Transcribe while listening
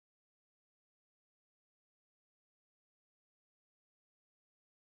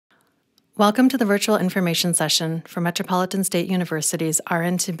Welcome to the virtual information session for Metropolitan State University's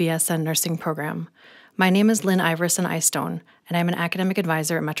RN to BSN nursing program. My name is Lynn Iverson-Eystone, and I'm an academic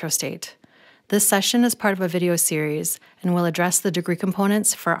advisor at Metro State. This session is part of a video series and will address the degree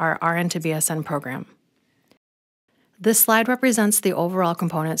components for our RN to BSN program. This slide represents the overall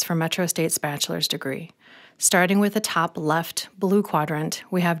components for Metro State's bachelor's degree. Starting with the top left blue quadrant,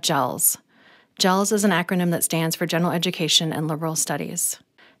 we have GELS. GELS is an acronym that stands for General Education and Liberal Studies.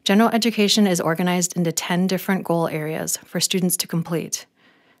 General education is organized into 10 different goal areas for students to complete.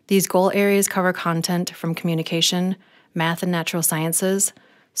 These goal areas cover content from communication, math and natural sciences,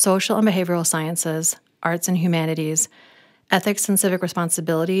 social and behavioral sciences, arts and humanities, ethics and civic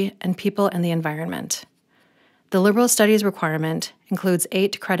responsibility, and people and the environment. The liberal studies requirement includes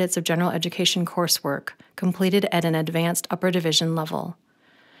 8 credits of general education coursework completed at an advanced upper division level.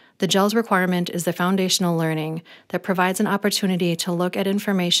 The GELS requirement is the foundational learning that provides an opportunity to look at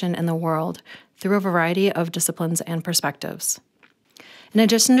information in the world through a variety of disciplines and perspectives. In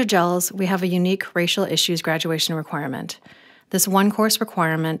addition to GELS, we have a unique racial issues graduation requirement. This one-course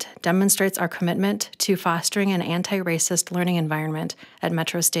requirement demonstrates our commitment to fostering an anti-racist learning environment at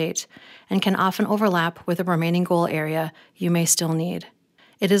Metro State and can often overlap with a remaining goal area you may still need.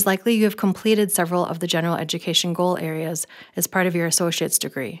 It is likely you have completed several of the general education goal areas as part of your associate's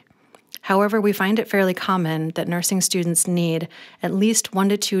degree. However, we find it fairly common that nursing students need at least 1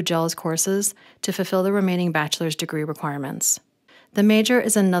 to 2 GELS courses to fulfill the remaining bachelor's degree requirements. The major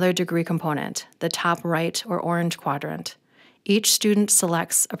is another degree component, the top right or orange quadrant. Each student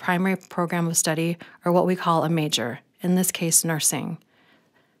selects a primary program of study, or what we call a major, in this case nursing.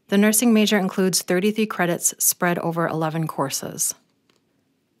 The nursing major includes 33 credits spread over 11 courses.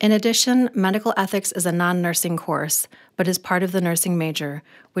 In addition, medical ethics is a non-nursing course, but is part of the nursing major,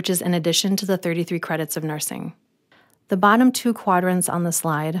 which is in addition to the 33 credits of nursing. The bottom 2 quadrants on the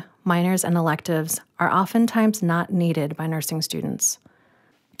slide, minors and electives, are oftentimes not needed by nursing students.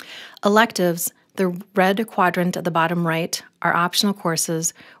 Electives, the red quadrant at the bottom right, are optional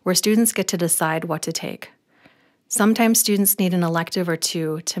courses where students get to decide what to take. Sometimes students need an elective or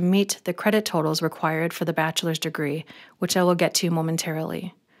 2 to meet the credit totals required for the bachelor's degree, which I will get to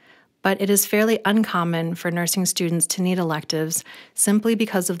momentarily. But it is fairly uncommon for nursing students to need electives simply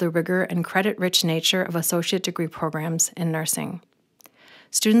because of the rigor and credit-rich nature of associate degree programs in nursing.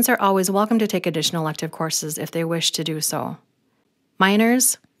 Students are always welcome to take additional elective courses if they wish to do so.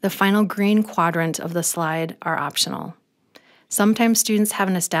 Minors, the final green quadrant of the slide, are optional. Sometimes students have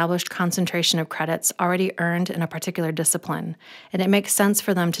an established concentration of credits already earned in a particular discipline, and it makes sense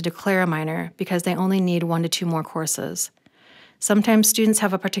for them to declare a minor because they only need 1 to 2 more courses. Sometimes students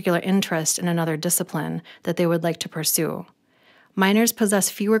have a particular interest in another discipline that they would like to pursue. Minors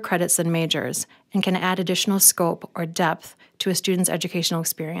possess fewer credits than majors and can add additional scope or depth to a student's educational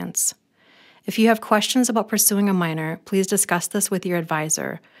experience. If you have questions about pursuing a minor, please discuss this with your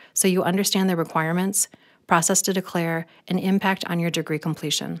advisor so you understand the requirements, process to declare, and impact on your degree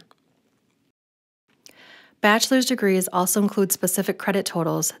completion. Bachelor's degrees also include specific credit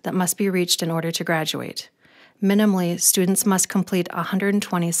totals that must be reached in order to graduate. Minimally, students must complete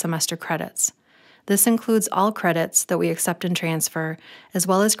 120 semester credits. This includes all credits that we accept and transfer, as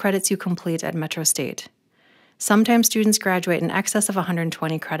well as credits you complete at Metro State. Sometimes students graduate in excess of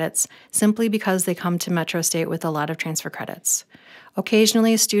 120 credits simply because they come to Metro State with a lot of transfer credits.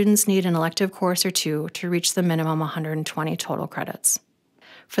 Occasionally, students need an elective course or 2 to reach the minimum 120 total credits.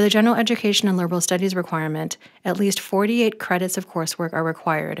 For the general education and liberal studies requirement, at least 48 credits of coursework are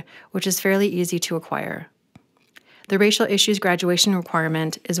required, which is fairly easy to acquire. The racial issues graduation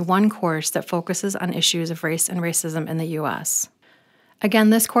requirement is one course that focuses on issues of race and racism in the U.S. Again,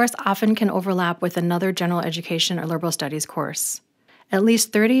 this course often can overlap with another general education or liberal studies course. At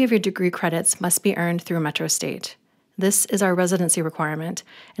least 30 of your degree credits must be earned through Metro State. This is our residency requirement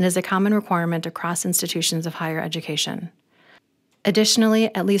and is a common requirement across institutions of higher education.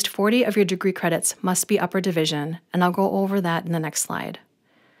 Additionally, at least 40 of your degree credits must be upper division, and I'll go over that in the next slide.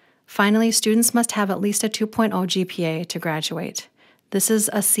 Finally, students must have at least a 2.0 GPA to graduate. This is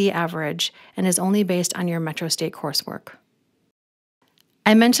a C average and is only based on your Metro State coursework.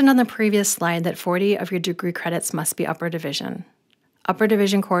 I mentioned on the previous slide that 40 of your degree credits must be upper division. Upper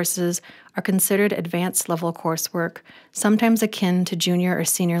division courses are considered advanced level coursework, sometimes akin to junior or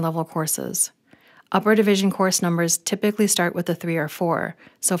senior level courses. Upper division course numbers typically start with a 3 or 4,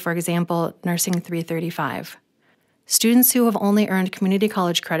 so for example, Nursing 335. Students who have only earned community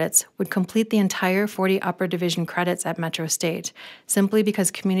college credits would complete the entire 40 upper division credits at Metro State simply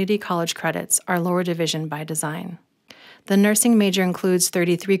because community college credits are lower division by design. The nursing major includes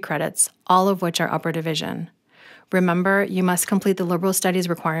 33 credits, all of which are upper division. Remember, you must complete the liberal studies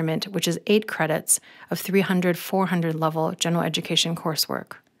requirement, which is 8 credits of 300-400 level general education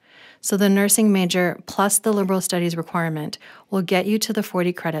coursework. So the nursing major plus the liberal studies requirement will get you to the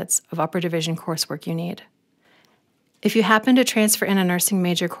 40 credits of upper division coursework you need. If you happen to transfer in a nursing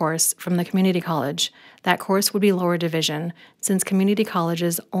major course from the community college, that course would be lower division, since community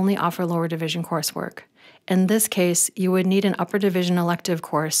colleges only offer lower division coursework. In this case, you would need an upper division elective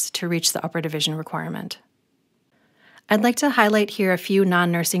course to reach the upper division requirement. I'd like to highlight here a few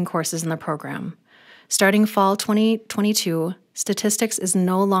non-nursing courses in the program. Starting fall 2022, statistics is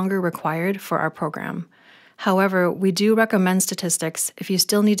no longer required for our program. However, we do recommend statistics if you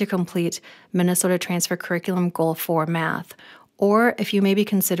still need to complete Minnesota Transfer Curriculum Goal 4 Math, or if you may be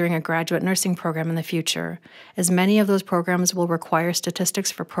considering a graduate nursing program in the future, as many of those programs will require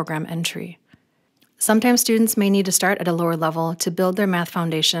statistics for program entry. Sometimes students may need to start at a lower level to build their math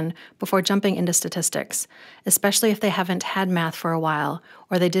foundation before jumping into statistics, especially if they haven't had math for a while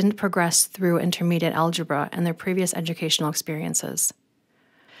or they didn't progress through intermediate algebra in their previous educational experiences.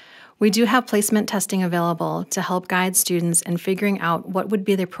 We do have placement testing available to help guide students in figuring out what would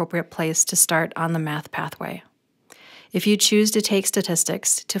be the appropriate place to start on the math pathway. If you choose to take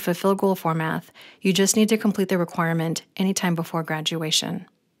statistics to fulfill Goal 4 Math, you just need to complete the requirement anytime before graduation.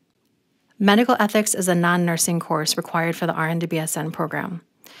 Medical ethics is a non-nursing course required for the RN to BSN program.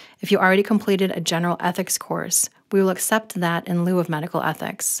 If you already completed a general ethics course, we will accept that in lieu of medical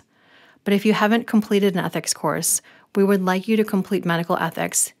ethics. But if you haven't completed an ethics course, we would like you to complete medical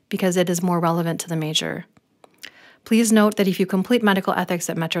ethics because it is more relevant to the major. Please note that if you complete medical ethics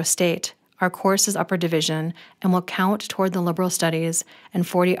at Metro State, our course is upper division and will count toward the liberal studies and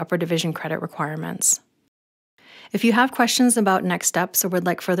 40 upper division credit requirements. If you have questions about next steps or would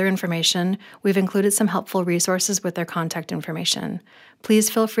like further information, we've included some helpful resources with their contact information. Please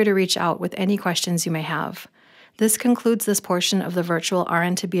feel free to reach out with any questions you may have. This concludes this portion of the virtual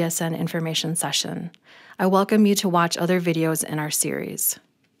RN to BSN information session. I welcome you to watch other videos in our series.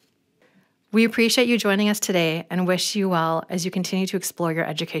 We appreciate you joining us today and wish you well as you continue to explore your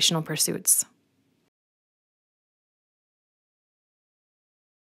educational pursuits.